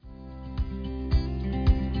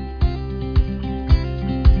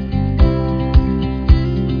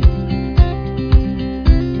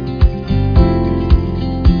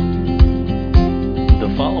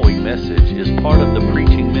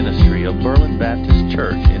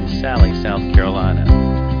Church in Sally, South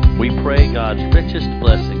Carolina. We pray God's richest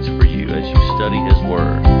blessings for you as you study His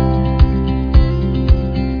Word.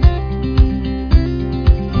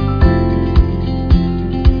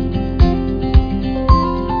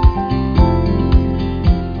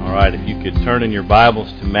 All right, if you could turn in your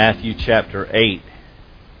Bibles to Matthew chapter 8.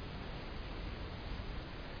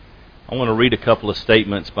 I want to read a couple of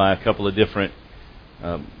statements by a couple of different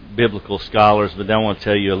biblical scholars, but then I want to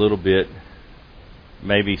tell you a little bit,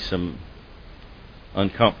 maybe some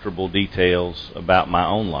uncomfortable details about my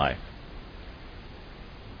own life.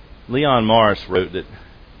 Leon Morris wrote that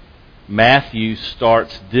Matthew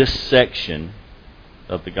starts this section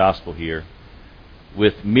of the gospel here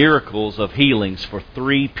with miracles of healings for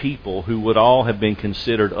 3 people who would all have been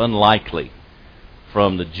considered unlikely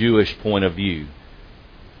from the Jewish point of view.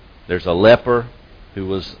 There's a leper who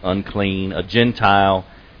was unclean, a Gentile,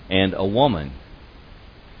 and a woman.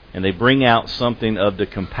 And they bring out something of the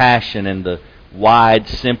compassion and the wide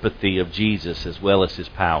sympathy of Jesus as well as His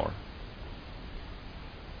power.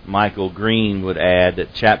 Michael Green would add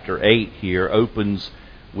that chapter 8 here opens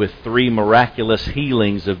with 3 miraculous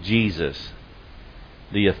healings of Jesus.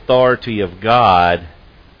 The authority of God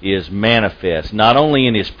is manifest, not only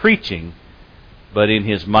in His preaching, but in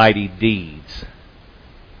His mighty deeds.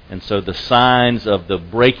 And so the signs of the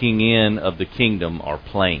breaking in of the kingdom are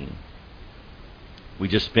plain. We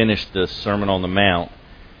just finished the Sermon on the Mount,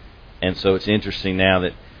 and so it's interesting now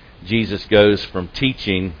that Jesus goes from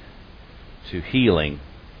teaching to healing.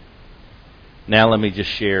 Now let me just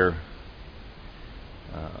share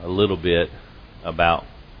a little bit about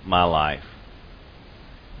my life.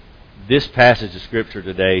 This passage of Scripture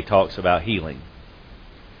today talks about healing,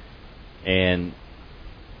 and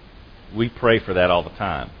we pray for that all the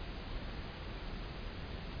time.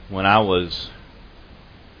 When I was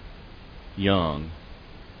young,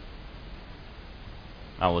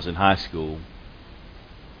 I was in high school,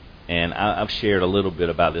 and I've shared a little bit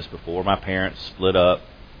about this before. My parents split up,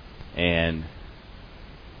 and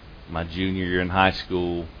my junior year in high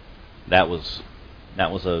school, that was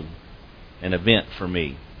an event for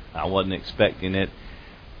me. I wasn't expecting it,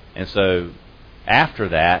 and so after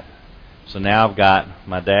that, so now I've got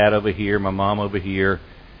my dad over here, my mom over here.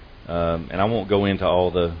 And I won't go into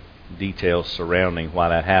all the details surrounding why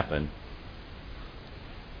that happened.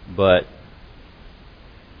 But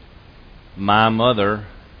my mother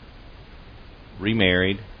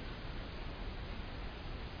remarried,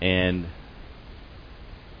 and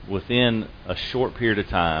within a short period of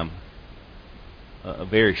time, a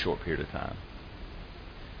very short period of time,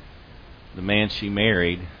 the man she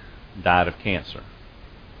married died of cancer.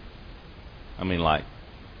 I mean, like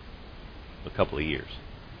a couple of years.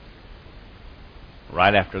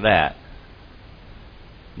 Right after that,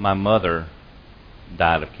 my mother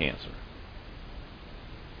died of cancer.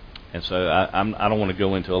 And so I don't want to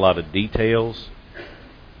go into a lot of details,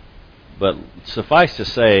 but suffice to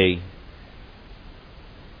say,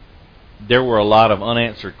 there were a lot of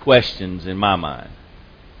unanswered questions in my mind.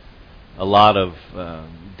 A lot of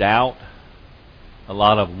doubt, a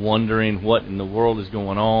lot of wondering what in the world is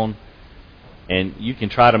going on. And you can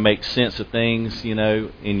try to make sense of things,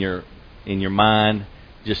 in your mind,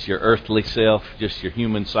 just your earthly self, just your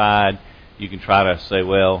human side. You can try to say,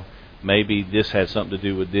 well, maybe this has something to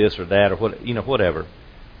do with this or that or whatever.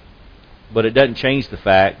 But it doesn't change the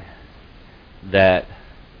fact that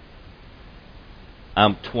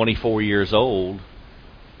I'm 24 years old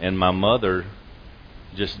and my mother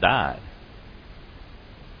just died.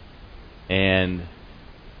 And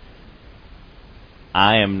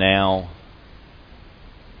I am now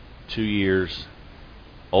 2 years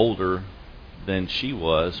older than she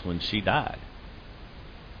was when she died.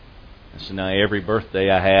 And so now every birthday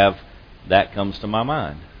I have, that comes to my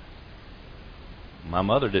mind. My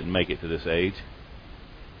mother didn't make it to this age.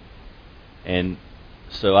 And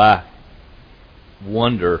so I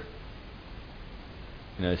wonder,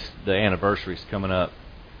 the anniversary's coming up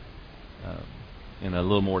in a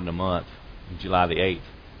little more than a month, July the 8th.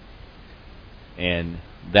 And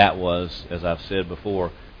that was, as I've said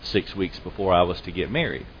before, 6 weeks before I was to get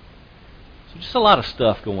married. So just a lot of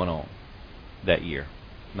stuff going on that year,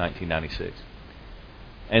 1996.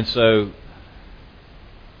 And so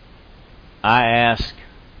I ask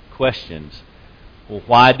questions. Well,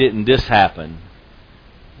 why didn't this happen?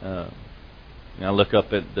 I look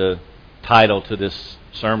up at the title to this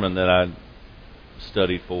sermon that I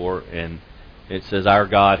studied for, and it says, Our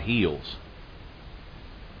God Heals.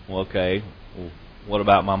 Well, okay, well, what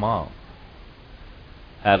about my mom?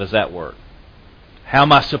 How does that work? How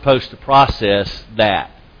am I supposed to process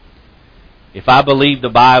that? If I believe the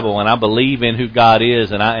Bible and I believe in who God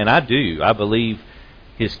is, and I do, I believe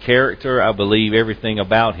His character. I believe everything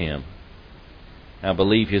about Him. I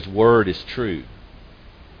believe His Word is true.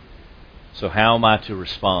 So how am I to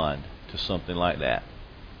respond to something like that,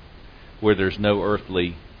 where there's no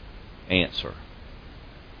earthly answer?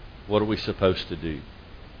 What are we supposed to do?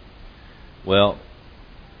 Well,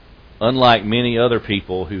 unlike many other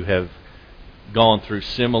people who have gone through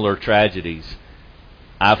similar tragedies,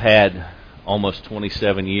 I've had almost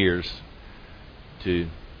 27 years to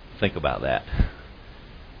think about that,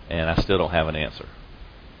 and I still don't have an answer.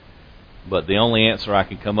 But the only answer I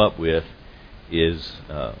can come up with is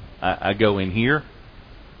I go in here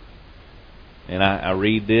and I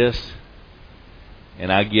read this,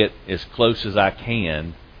 and I get as close as I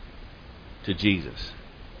can to Jesus.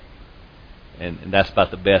 And that's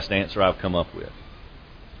about the best answer I've come up with.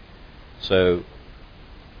 So,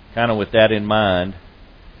 kind of with that in mind,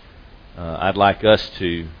 I'd like us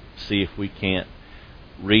to see if we can't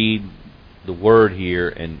read the Word here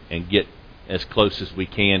and get as close as we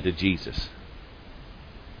can to Jesus. Is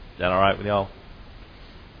that all right with y'all?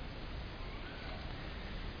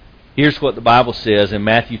 Here's what the Bible says in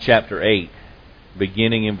Matthew chapter 8,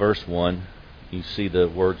 beginning in verse 1. You see the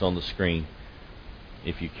words on the screen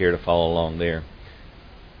if you care to follow along there.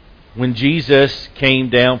 When Jesus came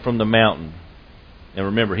down from the mountain, and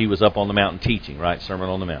remember, He was up on the mountain teaching, right? Sermon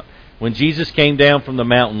on the Mount. When Jesus came down from the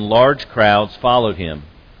mountain, large crowds followed Him.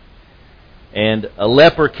 And a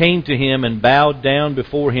leper came to Him and bowed down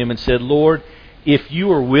before Him and said, "Lord, if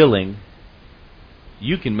you are willing,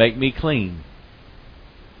 you can make me clean."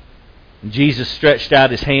 And Jesus stretched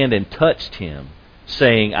out His hand and touched him,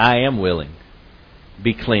 saying, "I am willing.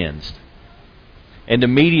 Be cleansed." And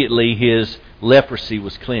immediately his leprosy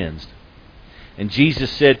was cleansed. And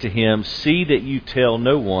Jesus said to him, "See that you tell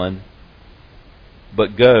no one,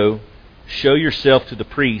 but go, show yourself to the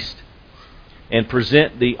priest, and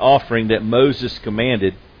present the offering that Moses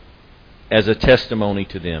commanded as a testimony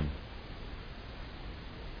to them."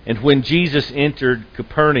 And when Jesus entered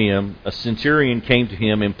Capernaum, a centurion came to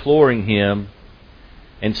him, imploring him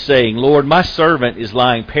and saying, "Lord, my servant is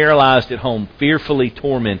lying paralyzed at home, fearfully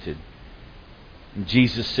tormented." And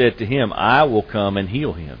Jesus said to him, "I will come and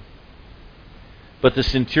heal him." But the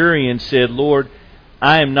centurion said, "Lord,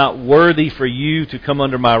 I am not worthy for you to come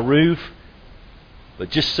under my roof, but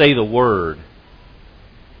just say the word,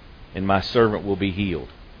 and my servant will be healed.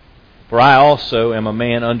 For I also am a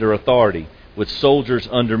man under authority, with soldiers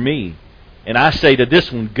under me. And I say to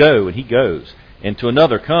this one, 'Go,' and he goes. And to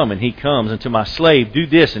another, 'Come,' and he comes. And to my slave, 'Do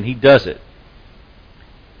this,' and he does it."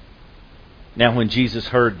 Now when Jesus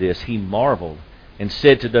heard this, He marveled and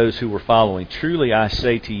said to those who were following, "Truly I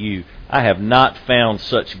say to you, I have not found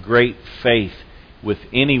such great faith with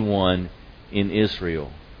anyone in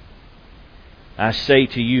Israel. I say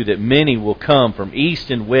to you that many will come from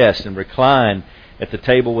east and west and recline at the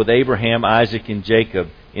table with Abraham, Isaac, and Jacob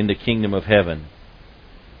in the kingdom of heaven.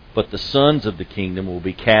 But the sons of the kingdom will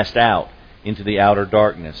be cast out into the outer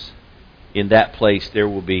darkness. In that place there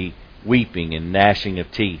will be weeping and gnashing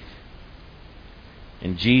of teeth."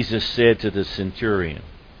 And Jesus said to the centurion,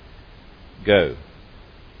 "Go,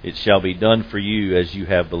 it shall be done for you as you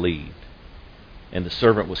have believed." And the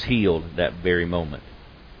servant was healed that very moment.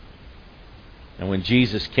 And when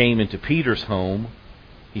Jesus came into Peter's home,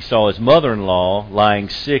 He saw his mother-in-law lying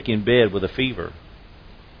sick in bed with a fever.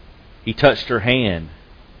 He touched her hand,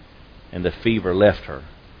 and the fever left her,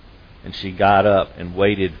 and she got up and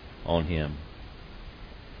waited on Him.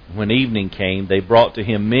 When evening came, they brought to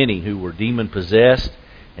Him many who were demon-possessed,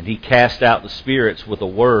 and He cast out the spirits with a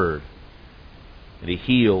word, and He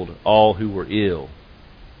healed all who were ill.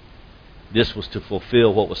 This was to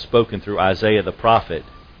fulfill what was spoken through Isaiah the prophet.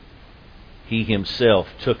 He Himself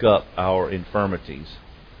took up our infirmities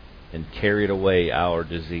and carried away our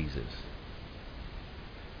diseases.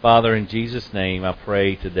 Father, in Jesus' name, I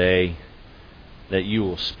pray today that You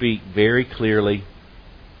will speak very clearly.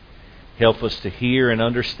 Help us to hear and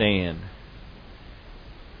understand.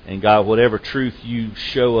 And God, whatever truth You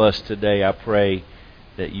show us today, I pray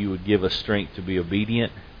that You would give us strength to be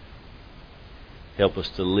obedient. Help us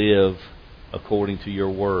to live according to Your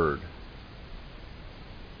word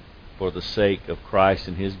for the sake of Christ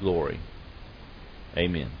and His glory.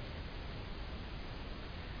 Amen.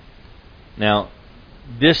 Now,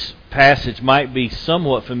 this passage might be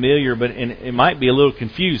somewhat familiar, but it might be a little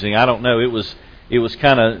confusing. I don't know. It was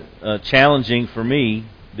kind of challenging for me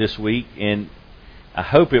this week, and I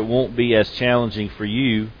hope it won't be as challenging for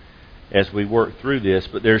you as we work through this.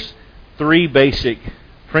 But there's three basic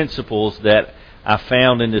principles that I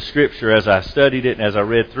found in the Scripture as I studied it and as I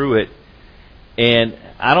read through it. And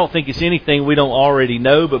I don't think it's anything we don't already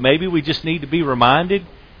know, but maybe we just need to be reminded.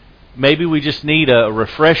 maybe we just need a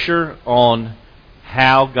refresher on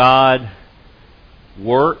how God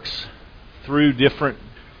works through different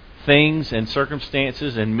things and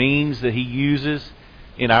circumstances and means that He uses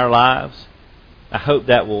in our lives. I hope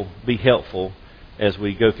that will be helpful as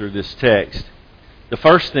we go through this text. The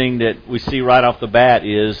first thing that we see right off the bat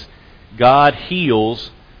is God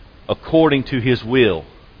heals according to His will.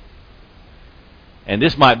 And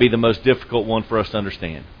this might be the most difficult one for us to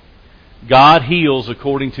understand. God heals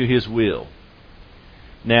according to His will.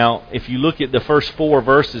 Now, if you look at the first 4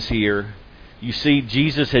 verses here, you see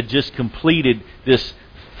Jesus had just completed this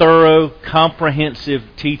thorough, comprehensive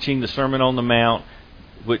teaching, the Sermon on the Mount,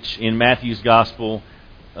 which in Matthew's Gospel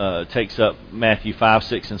takes up Matthew 5,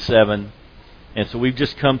 6, and 7. And so we've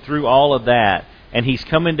just come through all of that. And He's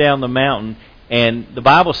coming down the mountain, and the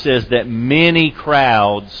Bible says that many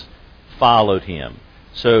crowds followed Him.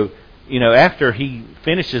 So, after He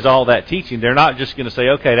finishes all that teaching, they're not just going to say,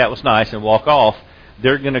 okay, that was nice, and walk off.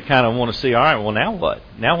 They're going to kind of want to see, all right, well, now what?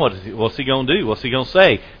 Now what's He going to do? What's He going to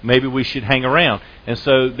say? Maybe we should hang around. And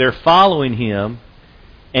so they're following Him,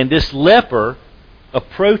 and this leper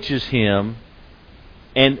approaches Him,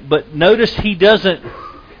 but notice he doesn't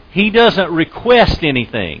request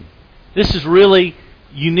anything. This is really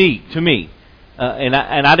unique to me. And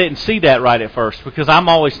I didn't see that right at first, because I'm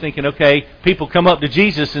always thinking, okay, people come up to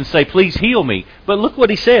Jesus and say, please heal me. But look what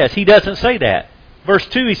He says. He doesn't say that. Verse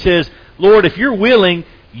 2, He says, Lord, if You're willing,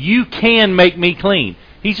 You can make me clean.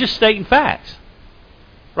 He's just stating facts.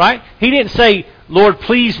 Right? He didn't say, Lord,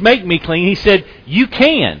 please make me clean. He said, You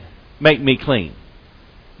can make me clean.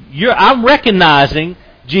 I'm recognizing,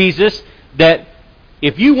 Jesus, that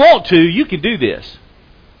if You want to, You can do this.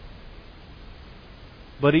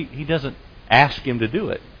 But he doesn't ask him to do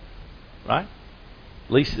it. Right?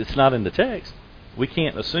 At least it's not in the text. We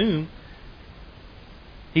can't assume.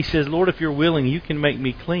 He says, Lord, if You're willing, You can make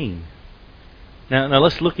me clean. Now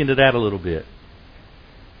let's look into that a little bit.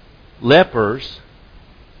 Lepers,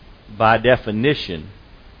 by definition,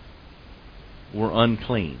 were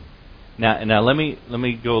unclean. Now let me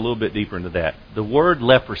go a little bit deeper into that. The word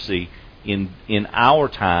leprosy in our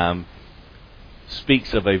time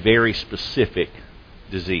speaks of a very specific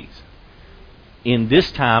disease. In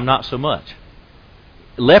this time, not so much.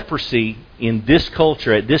 Leprosy in this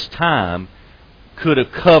culture at this time could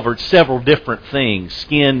have covered several different things,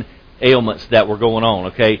 skin ailments that were going on.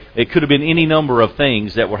 Okay, it could have been any number of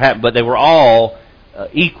things that were happening, but they were all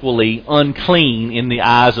equally unclean in the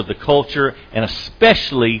eyes of the culture, and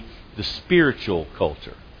especially the spiritual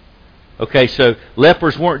culture. Okay, so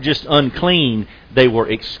lepers weren't just unclean, they were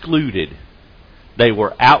excluded. They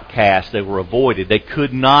were outcast, they were avoided. They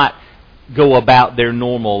could not go about their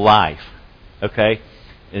normal life. Okay?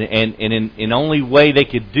 And in only way they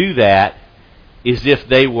could do that is if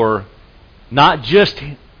they were not just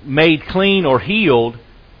made clean or healed,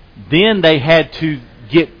 then they had to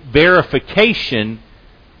get verification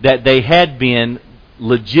that they had been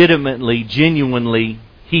legitimately, genuinely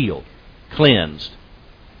healed, cleansed.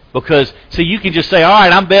 Because, see, you can just say, all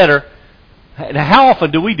right, I'm better. How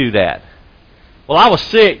often do we do that? Well, I was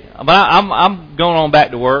sick, but I'm going on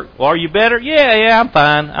back to work. Well, are you better? Yeah, I'm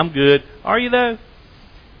fine. I'm good. Are you, though?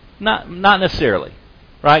 Not necessarily.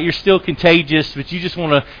 Right? You're still contagious, but you just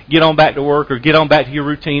want to get on back to work or get on back to your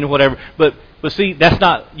routine or whatever. But see, that's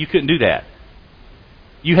not, you couldn't do that.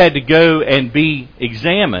 You had to go and be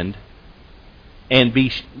examined and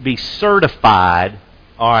be certified.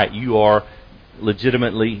 All right, you are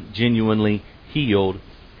legitimately, genuinely healed.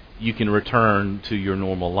 You can return to your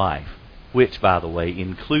normal life, which, by the way,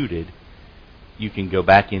 included you can go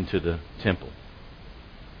back into the temple.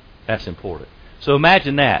 That's important. So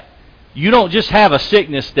imagine that. You don't just have a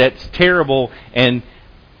sickness that's terrible and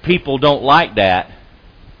people don't like that.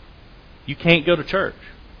 You can't go to church.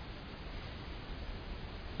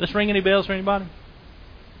 Does this ring any bells for anybody?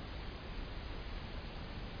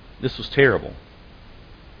 This was terrible.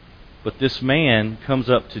 But this man comes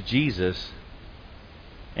up to Jesus,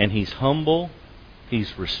 and he's humble,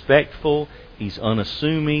 he's respectful, he's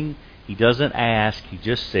unassuming, he doesn't ask, he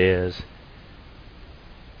just says,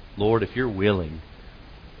 Lord, if You're willing,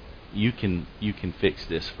 you can fix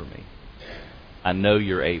this for me. I know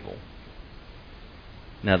You're able.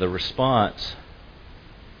 Now the response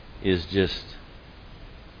is just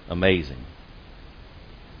amazing.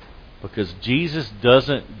 Because Jesus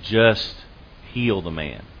doesn't just heal the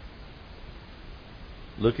man.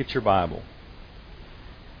 Look at your Bible.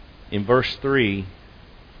 In verse 3,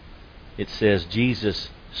 it says Jesus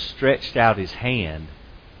stretched out His hand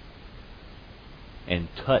and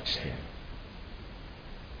touched him.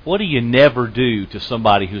 What do you never do to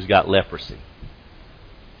somebody who's got leprosy?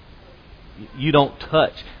 You don't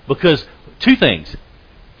touch. Because two things.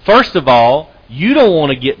 First of all, you don't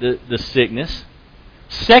want to get the sickness.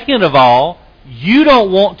 Second of all, you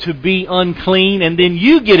don't want to be unclean and then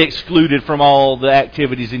you get excluded from all the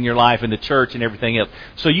activities in your life and the church and everything else.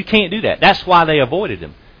 So you can't do that. That's why they avoided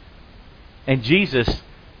him. And Jesus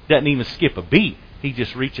doesn't even skip a beat. He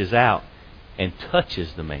just reaches out and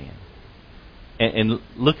touches the man. And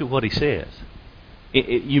look at what he says.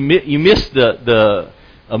 You miss the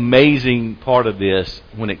amazing part of this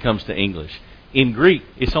when it comes to English. In Greek,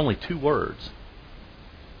 it's only 2 words.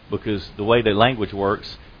 Because the way the language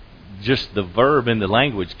works, just the verb in the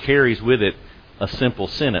language carries with it a simple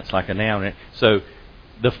sentence, like a noun. So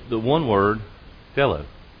the one word, fellow,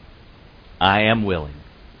 I am willing.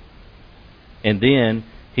 And then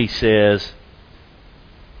he says,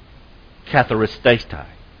 katharistestai,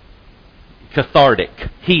 cathartic,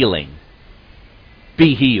 healing,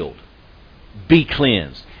 be healed, be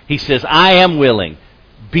cleansed. He says, I am willing,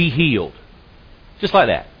 be healed. Just like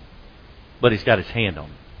that. But he's got his hand on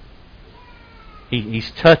it.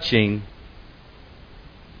 He's touching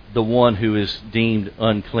the one who is deemed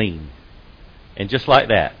unclean. And just like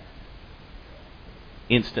that,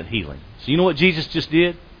 instant healing. So you know what Jesus just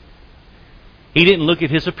did? He didn't look at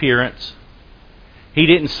his appearance. He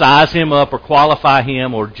didn't size him up or qualify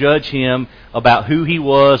him or judge him about who he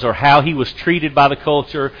was or how he was treated by the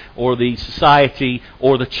culture or the society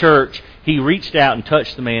or the church. He reached out and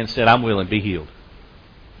touched the man and said, I'm willing, be healed.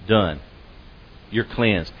 Done. You're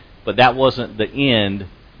cleansed. But that wasn't the end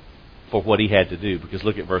for what he had to do, because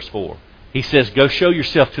look at verse 4. He says, go show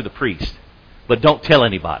yourself to the priest, but don't tell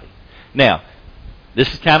anybody. Now,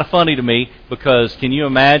 this is kind of funny to me, because can you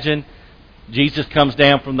imagine Jesus comes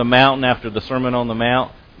down from the mountain after the Sermon on the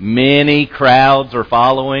Mount. Many crowds are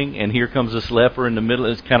following, and here comes this leper in the middle.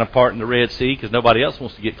 It's kind of parting the Red Sea because nobody else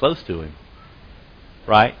wants to get close to him.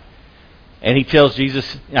 Right? And he tells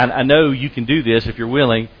Jesus, I know you can do this if you're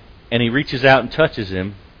willing. And he reaches out and touches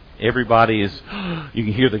him. Everybody is, you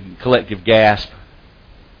can hear the collective gasp.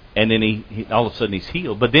 And then he all of a sudden he's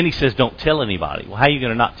healed. But then he says, don't tell anybody. Well, how are you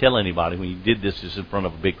going to not tell anybody when you did this just in front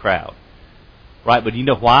of a big crowd? Right? But you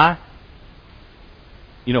know why?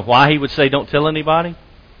 You know why he would say don't tell anybody?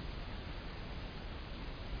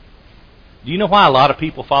 Do you know why a lot of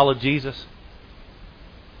people followed Jesus?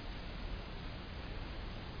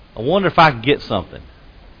 I wonder if I can get something.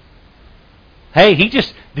 Hey,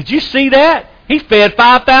 did you see that? He fed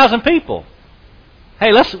 5,000 people.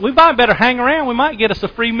 Hey, we might better hang around. We might get us a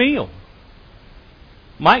free meal.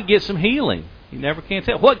 Might get some healing. You never can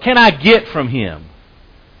tell. What can I get from him?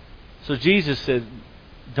 So Jesus said,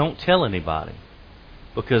 don't tell anybody,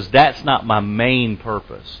 because that's not my main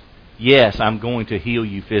purpose. Yes, I'm going to heal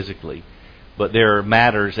you physically, but there are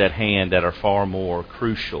matters at hand that are far more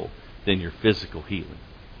crucial than your physical healing.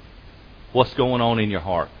 What's going on in your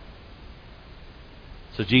heart?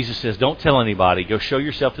 So Jesus says, don't tell anybody. Go show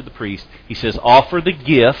yourself to the priest. He says, offer the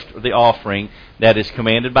gift or the offering that is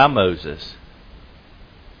commanded by Moses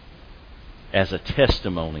as a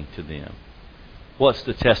testimony to them. What's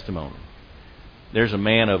the testimony? There's a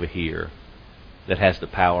man over here that has the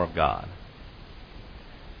power of God.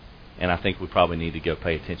 And I think we probably need to go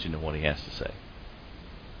pay attention to what he has to say.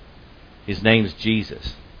 His name's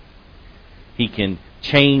Jesus. He can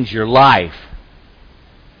change your life.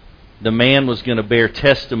 The man was going to bear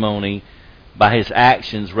testimony by his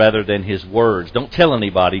actions rather than his words. Don't tell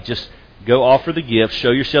anybody. Just go offer the gift, show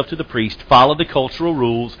yourself to the priest, follow the cultural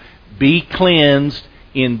rules, be cleansed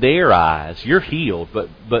in their eyes. You're healed,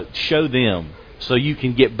 but show them so you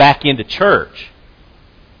can get back into church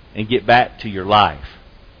and get back to your life.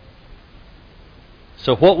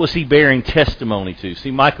 So what was he bearing testimony to? See,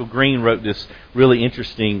 Michael Green wrote this really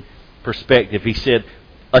interesting perspective. He said,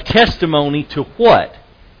 a testimony to what?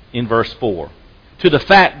 In verse 4. To the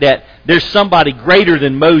fact that there's somebody greater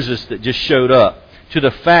than Moses that just showed up. To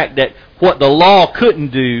the fact that what the law couldn't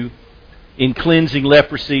do in cleansing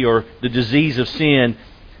leprosy or the disease of sin,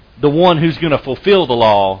 the one who's going to fulfill the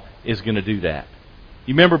law is going to do that.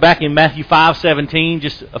 You remember back in Matthew 5:17,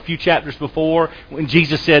 just a few chapters before, when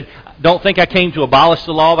Jesus said, don't think I came to abolish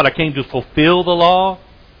the law, but I came to fulfill the law?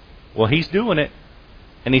 Well, he's doing it.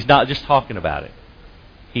 And he's not just talking about it.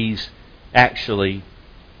 He's actually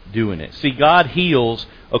doing it. See, God heals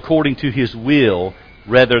according to his will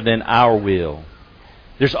rather than our will.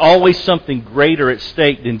 There's always something greater at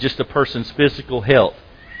stake than just a person's physical health.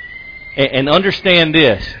 And understand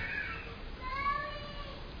this.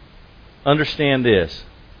 Understand this.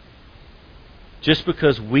 Just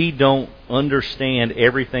because we don't understand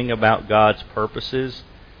everything about God's purposes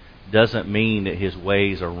doesn't mean that his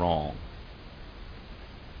ways are wrong.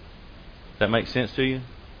 Does that make sense to you?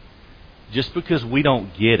 just because we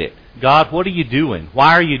don't get it. God, what are you doing?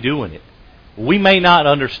 Why are you doing it? We may not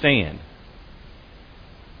understand.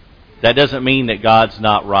 That doesn't mean that God's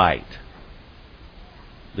not right.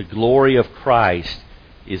 The glory of Christ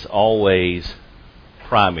is always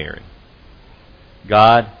primary.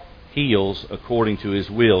 God heals according to His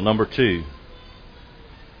will. Number 2,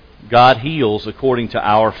 God heals according to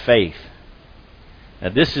our faith. Now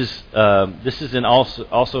this is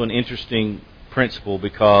also an interesting principle,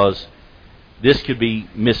 because this could be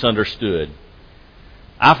misunderstood.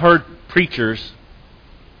 I've heard preachers.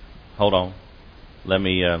 Hold on. Let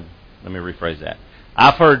me rephrase that.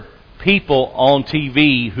 I've heard people on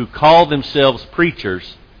TV who call themselves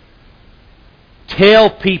preachers tell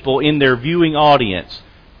people in their viewing audience,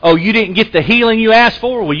 "Oh, you didn't get the healing you asked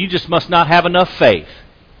for? Well, you just must not have enough faith.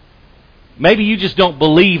 Maybe you just don't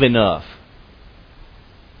believe enough."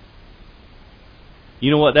 You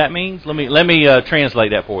know what that means? Let me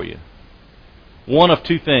translate that for you. One of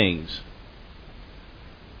two things.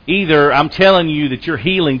 Either I'm telling you that your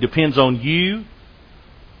healing depends on you,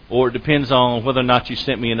 or it depends on whether or not you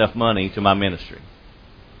sent me enough money to my ministry.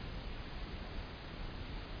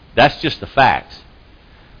 That's just the facts.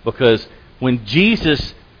 Because when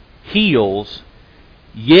Jesus heals,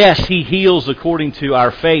 yes, He heals according to our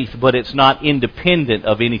faith, but it's not independent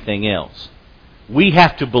of anything else. We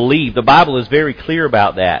have to believe. The Bible is very clear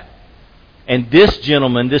about that. And this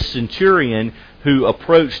gentleman, this centurion who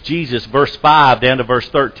approached Jesus, verse 5 down to verse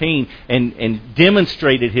 13, and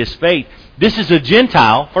demonstrated his faith. This is a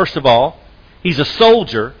Gentile, first of all. He's a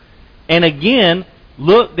soldier. And again,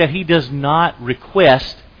 look that he does not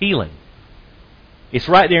request healing. It's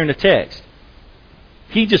right there in the text.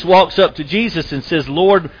 He just walks up to Jesus and says,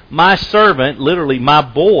 "Lord, my servant," literally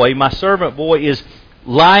my servant boy is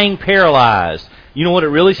lying paralyzed. You know what it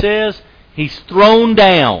really says? He's thrown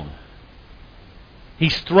down.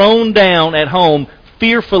 He's thrown down at home,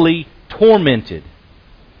 fearfully tormented.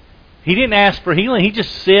 He didn't ask for healing. He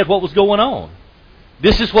just said what was going on.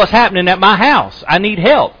 This is what's happening at my house. I need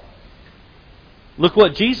help. Look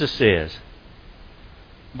what Jesus says.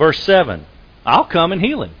 Verse 7. I'll come and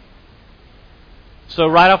heal him. So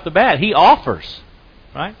right off the bat, He offers.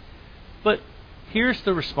 Right? But here's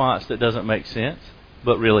the response that doesn't make sense,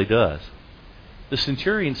 but really does. The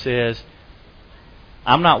centurion says,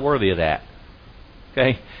 "I'm not worthy of that.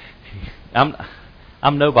 Okay?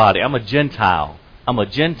 I'm nobody. I'm a Gentile. I'm a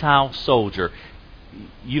Gentile soldier.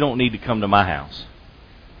 You don't need to come to my house.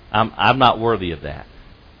 I'm not worthy of that."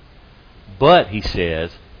 But he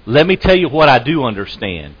says, "Let me tell you what I do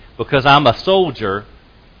understand. Because I'm a soldier,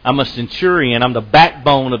 I'm a centurion, I'm the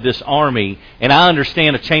backbone of this army, and I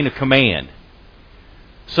understand a chain of command.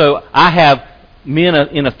 So I have men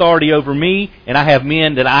in authority over me, and I have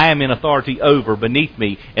men that I am in authority over beneath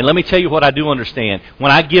me. And let me tell you what I do understand.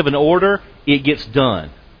 When I give an order, it gets done.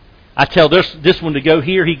 I tell this one to go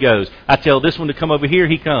here, he goes. I tell this one to come over here,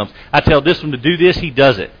 he comes. I tell this one to do this, he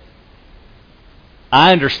does it.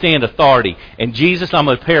 I understand authority." And Jesus, I'm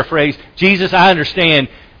going to paraphrase, "Jesus, I understand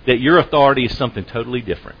that your authority is something totally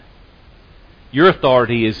different. Your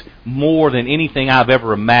authority is more than anything I've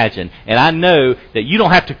ever imagined. And I know that you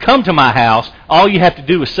don't have to come to my house. All you have to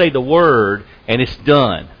do is say the word, and it's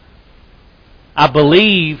done. I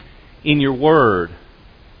believe in your word.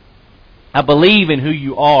 I believe in who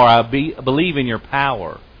you are. I believe in your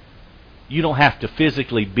power. You don't have to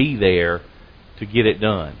physically be there to get it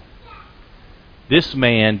done." This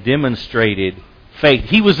man demonstrated faith.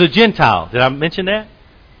 He was a Gentile. Did I mention that?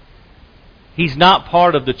 He's not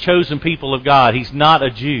part of the chosen people of God. He's not a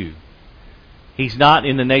Jew. He's not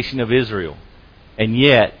in the nation of Israel. And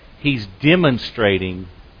yet, he's demonstrating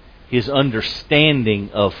his understanding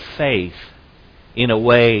of faith in a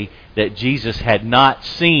way that Jesus had not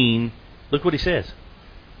seen. Look what he says.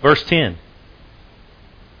 Verse 10.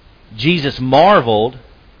 Jesus marveled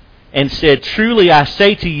and said, "Truly I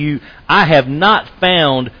say to you, I have not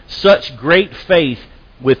found such great faith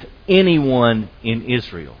with anyone in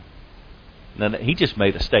Israel." Now, he just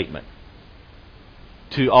made a statement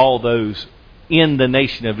to all those in the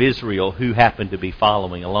nation of Israel who happened to be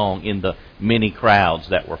following along in the many crowds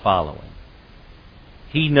that were following.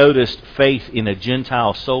 He noticed faith in a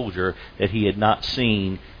Gentile soldier that he had not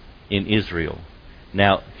seen in Israel.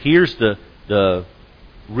 Now, here's the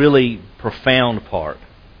really profound part.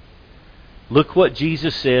 Look what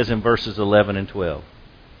Jesus says in verses 11 and 12.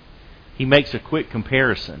 He makes a quick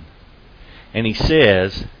comparison. And he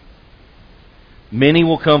says, "Many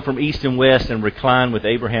will come from east and west and recline with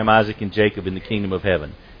Abraham, Isaac, and Jacob in the kingdom of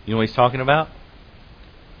heaven." You know what he's talking about?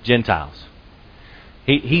 Gentiles.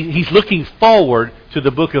 He's looking forward to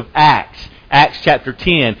the book of Acts. Acts chapter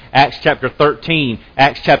 10, Acts chapter 13,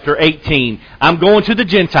 Acts chapter 18. I'm going to the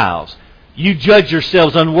Gentiles. You judge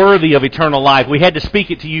yourselves unworthy of eternal life. We had to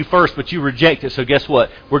speak it to you first, but you reject it. So guess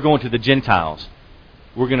what? We're going to the Gentiles.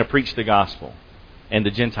 We're going to preach the gospel. And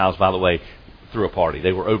the Gentiles, by the way, threw a party.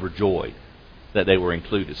 They were overjoyed that they were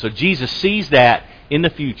included. So Jesus sees that in the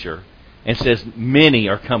future and says many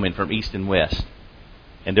are coming from east and west.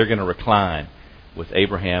 And they're going to recline with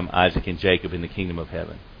Abraham, Isaac, and Jacob in the kingdom of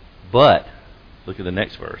heaven. But, look at the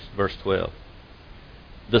next verse, verse 12.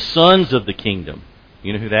 The sons of the kingdom,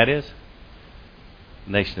 you know who that is?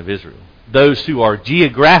 The nation of Israel. Those who are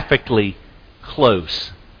geographically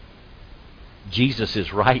close. Jesus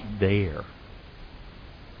is right there.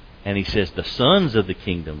 And he says the sons of the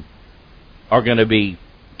kingdom are going to be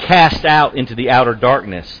cast out into the outer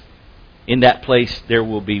darkness. In that place there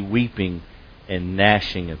will be weeping and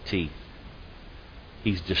gnashing of teeth.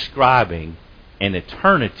 He's describing an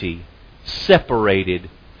eternity separated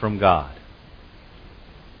from God.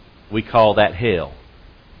 We call that hell.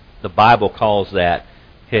 The Bible calls that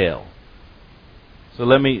hell. So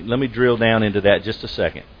let me drill down into that just a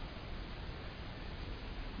second.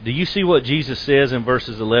 Do you see what Jesus says in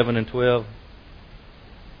verses 11 and 12?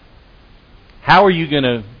 How are you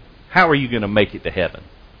going to make it to heaven?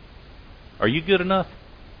 Are you good enough?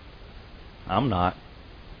 I'm not.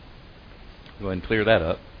 Go ahead and clear that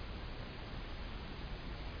up.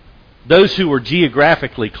 Those who were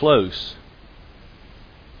geographically close,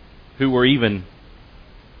 who were even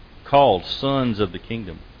called sons of the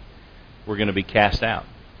kingdom, were going to be cast out.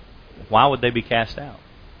 Why would they be cast out?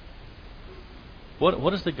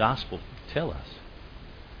 What does the gospel tell us?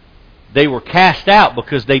 They were cast out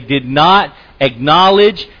because they did not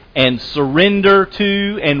acknowledge and surrender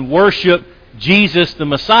to and worship Jesus the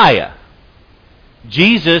Messiah.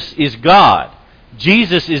 Jesus is God.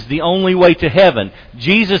 Jesus is the only way to heaven.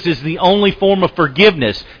 Jesus is the only form of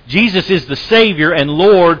forgiveness. Jesus is the Savior and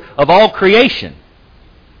Lord of all creation.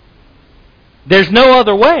 There's no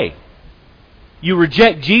other way. You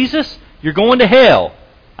reject Jesus, you're going to hell.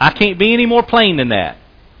 I can't be any more plain than that.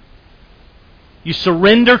 You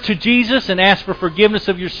surrender to Jesus and ask for forgiveness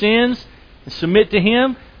of your sins and submit to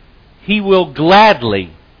Him, He will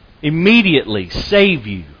gladly, immediately save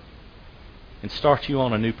you and start you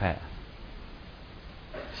on a new path.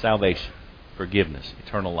 Salvation, forgiveness,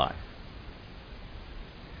 eternal life.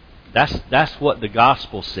 That's what the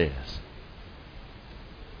gospel says.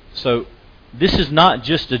 So this is not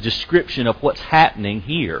just a description of what's happening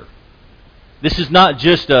here. This is not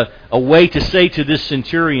just a way to say to this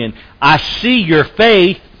centurion, I see your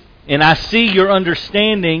faith and I see your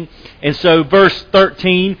understanding. And so verse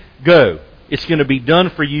 13, go. It's going to be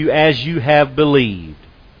done for you as you have believed.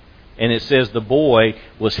 And it says the boy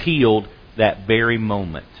was healed that very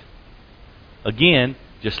moment. Again,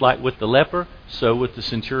 just like with the leper, so with the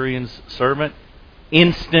centurion's servant,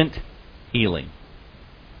 instant healing.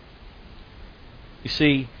 You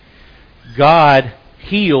see, God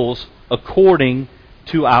heals according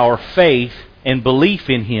to our faith and belief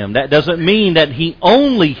in Him. That doesn't mean that He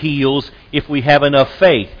only heals if we have enough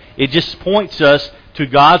faith. It just points us to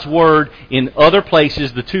God's Word in other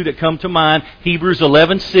places. The two that come to mind, Hebrews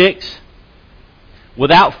 11:6.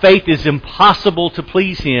 Without faith it is impossible to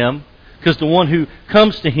please Him, because the one who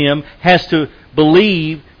comes to Him has to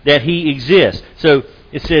believe that He exists. So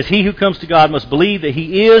it says, he who comes to God must believe that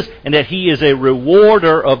He is, and that He is a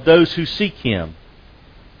rewarder of those who seek Him.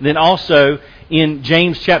 And then also in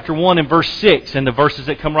James chapter 1 and verse 6, and the verses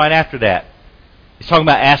that come right after that, it's talking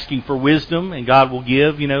about asking for wisdom, and God will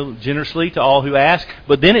give, generously to all who ask.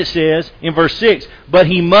 But then it says in verse 6, but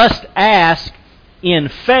he must ask in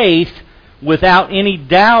faith without any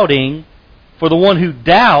doubting, for the one who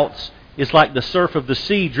doubts is like the surf of the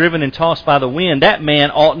sea, driven and tossed by the wind. That man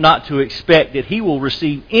ought not to expect that he will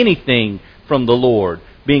receive anything from the Lord,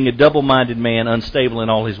 being a double-minded man, unstable in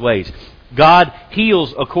all his ways. God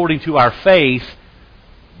heals according to our faith,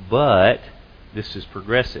 but this is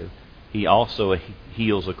progressive. He also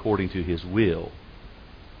heals according to His will.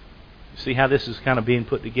 See how this is kind of being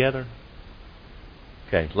put together?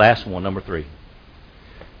 Okay, last one, number 3.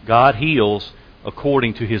 God heals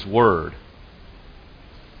according to His Word.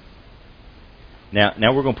 Now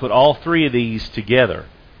we're going to put all 3 of these together,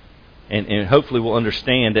 and hopefully we'll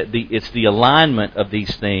understand that it's the alignment of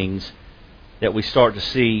these things that we start to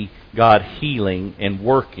see God healing and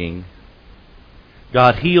working.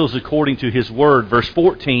 God heals according to His Word. Verse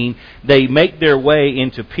 14, they make their way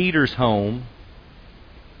into Peter's home.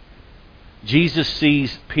 Jesus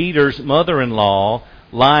sees Peter's mother-in-law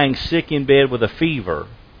lying sick in bed with a fever.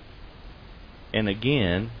 And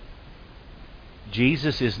again,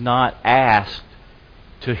 Jesus is not asked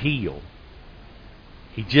to heal.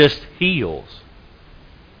 He just heals.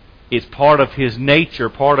 It's part of His nature,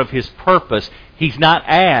 part of His purpose. He's not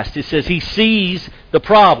asked. It says He sees the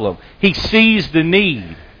problem. He sees the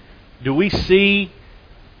need. Do we see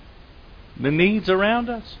the needs around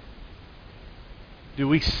us? Do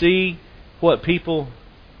we see what people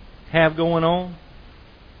have going on?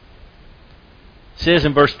 It says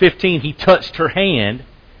in verse 15, He touched her hand.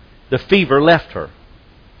 The fever left her.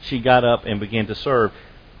 She got up and began to serve.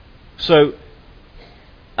 So,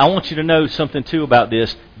 I want you to know something too about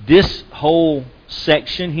this. This whole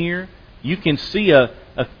section here, you can see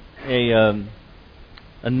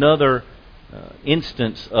another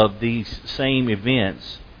instance of these same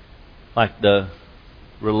events, like the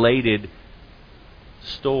related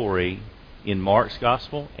story in Mark's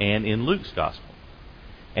Gospel and in Luke's Gospel.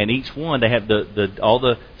 And each one, they have all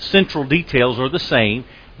the central details are the same,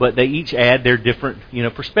 but they each add their different,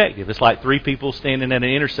 perspective. It's like three people standing at an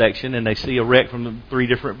intersection and they see a wreck from three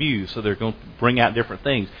different views, so they're going to bring out different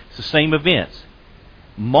things. It's the same events.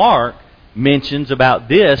 Mark mentions about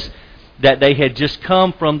this that they had just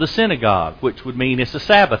come from the synagogue, which would mean it's a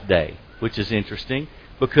Sabbath day, which is interesting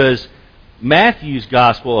because Matthew's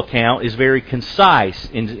gospel account is very concise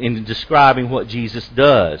in describing what Jesus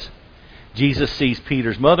does. Jesus sees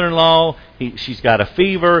Peter's mother-in-law. She's got a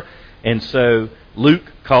fever, and so Luke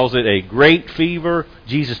calls it a great fever.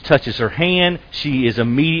 Jesus touches her hand. She is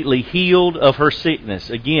immediately healed of her sickness.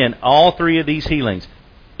 Again, all three of these healings,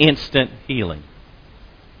 instant healing.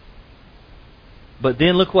 But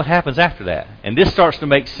then look what happens after that. And this starts to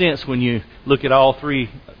make sense when you look at all three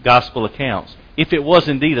gospel accounts. If it was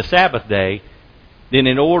indeed a Sabbath day, then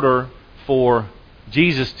in order for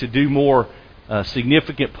Jesus to do more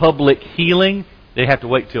significant public healing, they'd have to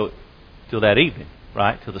wait till that evening,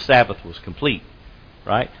 right? Till the Sabbath was complete,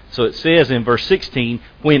 right? So it says in verse 16,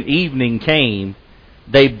 when evening came,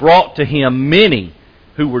 they brought to Him many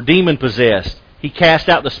who were demon-possessed. He cast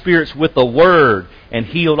out the spirits with a word and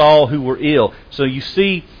healed all who were ill. So you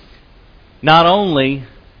see, not only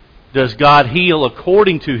does God heal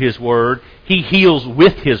according to His word, He heals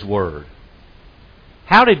with His word.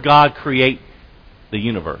 How did God create the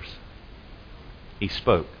universe? He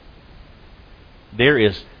spoke. There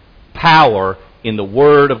is power in the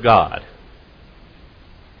Word of God.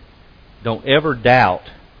 Don't ever doubt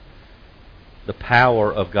the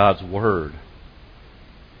power of God's Word.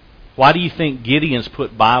 Why do you think Gideon's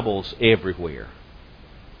put Bibles everywhere?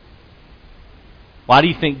 Why do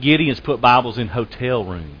you think Gideon's put Bibles in hotel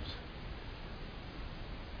rooms?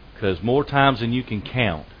 Because more times than you can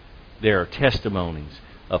count, there are testimonies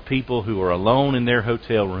of people who are alone in their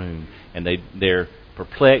hotel room and they're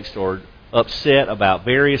perplexed or upset about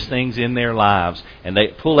various things in their lives, and they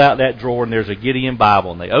pull out that drawer and there's a Gideon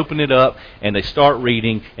Bible, and they open it up and they start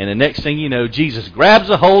reading, and the next thing you know, Jesus grabs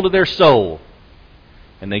a hold of their soul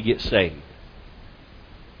and they get saved.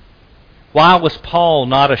 Why was Paul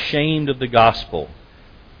not ashamed of the gospel?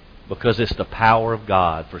 Because it's the power of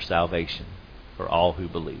God for salvation for all who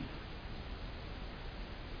believe.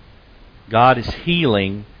 God is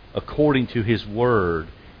healing according to His Word.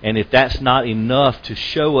 And if that's not enough to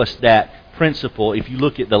show us that principle, if you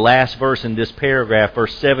look at the last verse in this paragraph,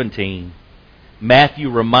 verse 17, Matthew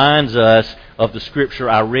reminds us of the scripture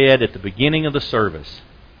I read at the beginning of the service.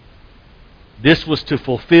 This was to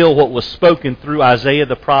fulfill what was spoken through Isaiah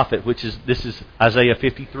the prophet, this is Isaiah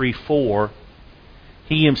 53:4.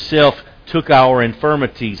 He Himself took our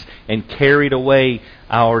infirmities and carried away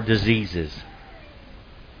our diseases.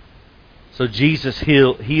 So Jesus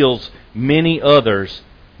heals many others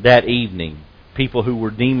that evening. People who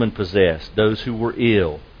were demon-possessed, those who were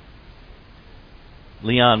ill.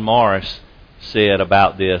 Leon Morris said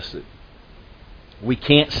about this, we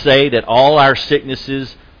can't say that all our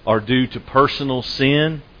sicknesses are due to personal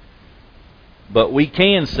sin, but we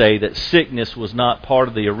can say that sickness was not part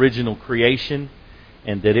of the original creation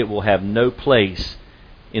and that it will have no place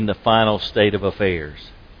in the final state of affairs.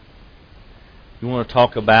 You want to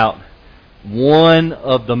talk about one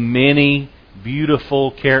of the many beautiful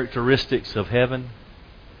characteristics of heaven?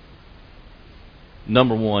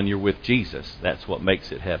 Number one, you're with Jesus. That's what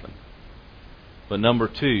makes it heaven. But number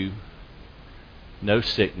two, no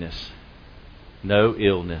sickness, no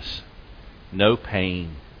illness, no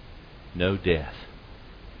pain, no death.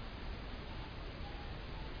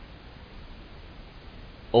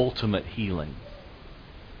 Ultimate healing.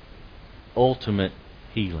 Ultimate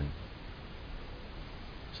healing.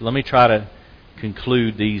 So let me try to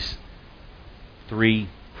conclude these three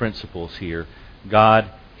principles here. God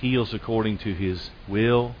heals according to His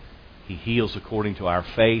will. He heals according to our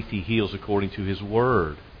faith. He heals according to His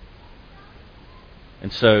Word.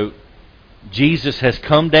 And so, Jesus has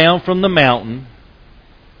come down from the mountain.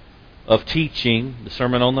 of teaching, the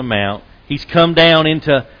Sermon on the Mount. He's come down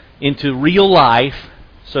into real life,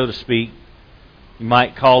 so to speak. You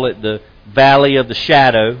might call it the valley of the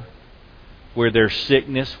shadow, where there's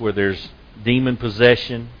sickness, where there's demon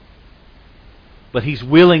possession. But He's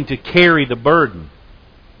willing to carry the burden.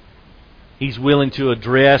 He's willing to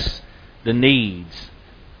address the needs.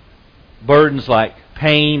 Burdens like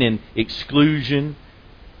pain and exclusion,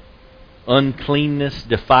 uncleanness,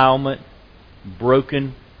 defilement,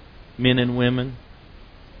 broken men and women.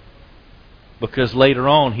 Because later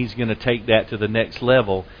on He's going to take that to the next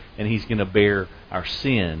level, and He's going to bear our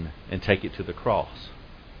sin and take it to the cross.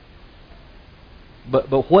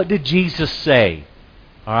 But what did Jesus say?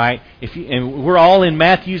 All right, and we're all in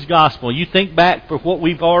Matthew's Gospel. You think back for what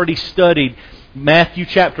we've already studied, Matthew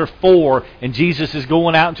chapter 4, and Jesus is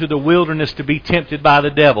going out into the wilderness to be tempted by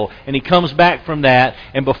the devil. And He comes back from that,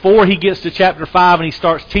 and before He gets to chapter 5 and He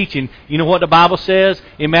starts teaching, you know what the Bible says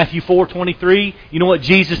in Matthew 4:23? You know what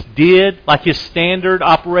Jesus did, like His standard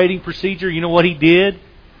operating procedure? You know what He did?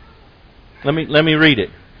 Let me read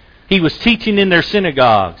it. He was teaching in their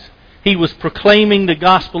synagogues. He was proclaiming the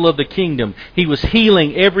gospel of the kingdom. He was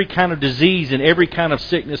healing every kind of disease and every kind of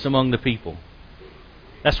sickness among the people.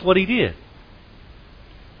 That's what He did.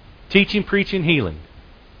 Teaching, preaching, healing.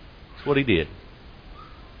 That's what He did.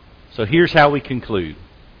 So here's how we conclude.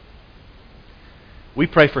 We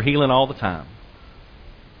pray for healing all the time.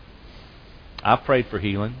 I've prayed for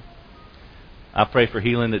healing. I prayed for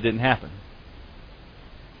healing that didn't happen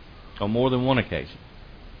on more than one occasion.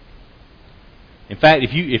 In fact,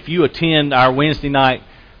 if you attend our Wednesday night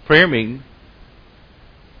prayer meeting,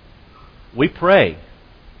 we pray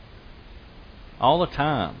all the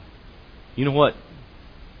time. You know what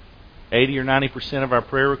 80 or 90% of our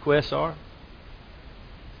prayer requests are?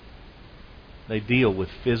 They deal with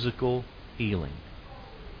physical healing.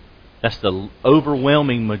 That's the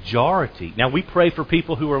overwhelming majority. Now, we pray for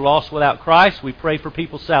people who are lost without Christ. We pray for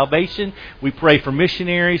people's salvation. We pray for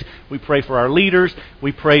missionaries. We pray for our leaders.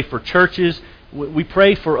 We pray for churches. We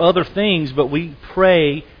pray for other things, but we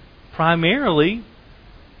pray primarily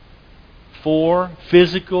for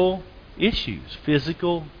physical issues,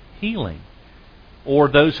 physical healing, or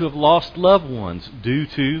those who have lost loved ones due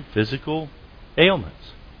to physical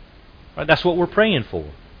ailments. Right? That's what we're praying for.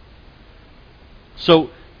 So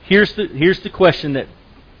here's the question that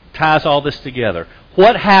ties all this together.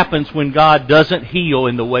 What happens when God doesn't heal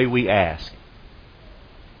in the way we ask?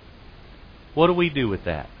 What do we do with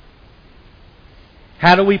that?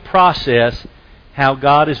 How do we process how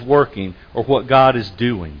God is working or what God is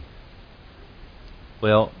doing?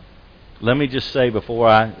 Well, let me just say before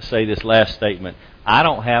I say this last statement, I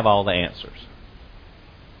don't have all the answers.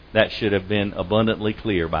 That should have been abundantly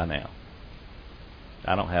clear by now.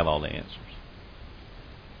 I don't have all the answers.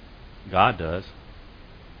 God does.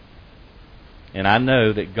 And I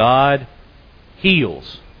know that God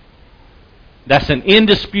heals. That's an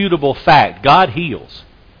indisputable fact. God heals.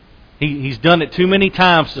 He's done it too many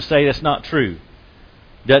times to say that's not true.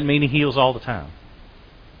 Doesn't mean He heals all the time.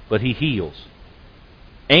 But He heals.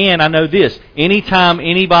 And I know this. Anytime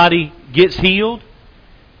anybody gets healed,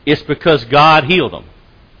 it's because God healed them.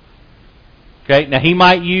 Okay? Now, He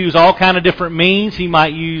might use all kind of different means. He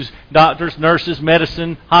might use doctors, nurses,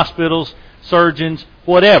 medicine, hospitals, surgeons,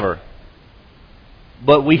 whatever.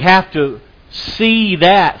 But we have to see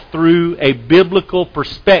that through a biblical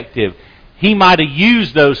perspective. He might have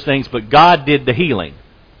used those things, but God did the healing.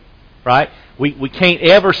 Right? We can't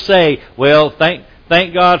ever say, well, thank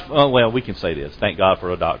God. Well, we can say this. Thank God for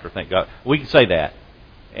a doctor. Thank God. We can say that.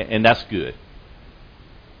 And that's good.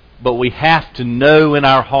 But we have to know in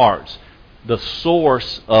our hearts the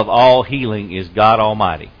source of all healing is God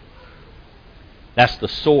Almighty. That's the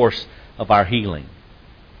source of our healing.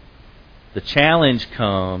 The challenge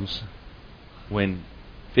comes when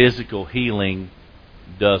physical healing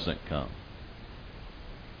doesn't come.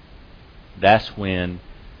 That's when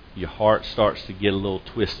your heart starts to get a little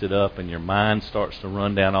twisted up and your mind starts to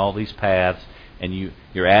run down all these paths and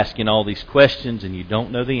you're asking all these questions and you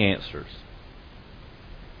don't know the answers.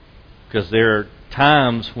 Because there are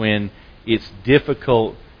times when it's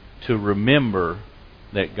difficult to remember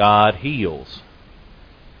that God heals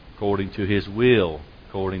according to His will,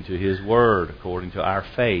 according to His Word, according to our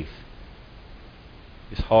faith.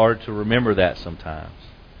 It's hard to remember that sometimes.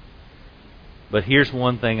 But here's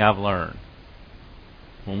one thing I've learned.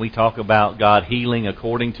 When we talk about God healing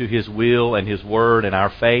according to His will and His Word and our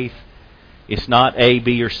faith, it's not A,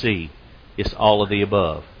 B, or C. It's all of the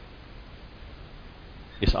above.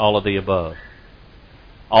 It's all of the above.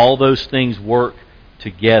 All those things work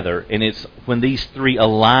together. And it's when these three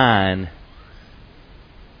align,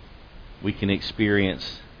 we can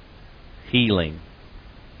experience healing,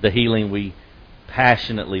 the healing we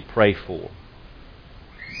passionately pray for.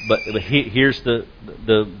 But here's the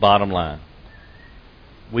bottom line.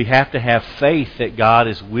 We have to have faith that God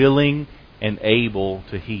is willing and able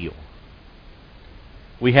to heal.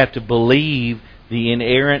 We have to believe the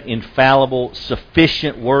inerrant, infallible,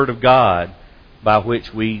 sufficient Word of God by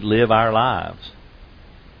which we live our lives.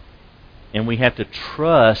 And we have to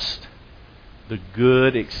trust the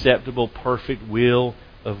good, acceptable, perfect will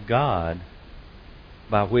of God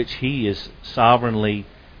by which He is sovereignly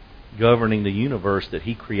governing the universe that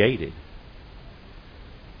He created.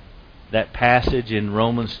 That passage in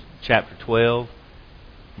Romans chapter 12,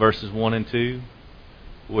 verses 1 and 2,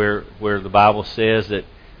 where the Bible says that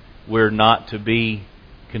we're not to be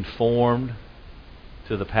conformed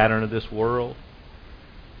to the pattern of this world,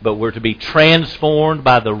 but we're to be transformed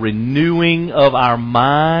by the renewing of our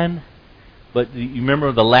mind. But you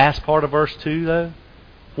remember the last part of verse 2, though?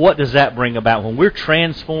 What does that bring about? When we're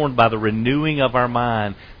transformed by the renewing of our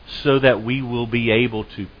mind so that we will be able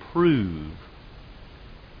to prove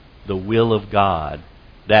the will of God,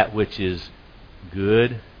 that which is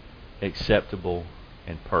good, acceptable,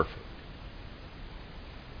 and perfect.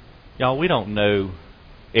 Y'all, we don't know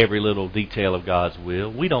every little detail of God's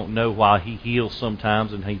will. We don't know why He heals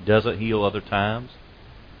sometimes and He doesn't heal other times.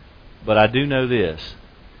 But I do know this.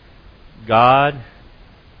 God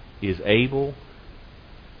is able,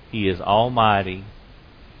 He is almighty,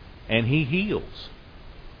 and He heals.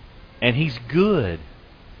 And He's good.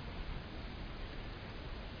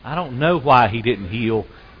 I don't know why He didn't heal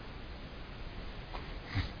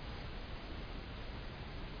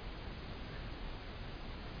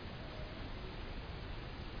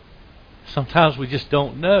sometimes we just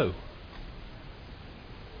don't know.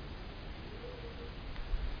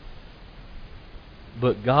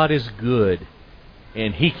 But God is good,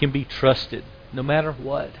 and He can be trusted no matter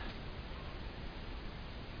what.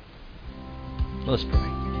 Let's pray.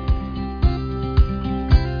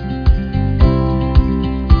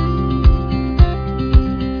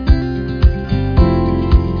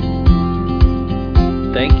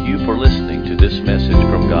 Thank you for listening to this message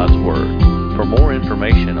from God's Word. For more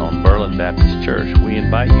information on Berlin Baptist Church, we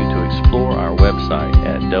invite you to explore our website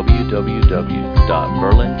at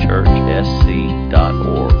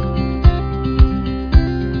www.berlinchurchsc.org.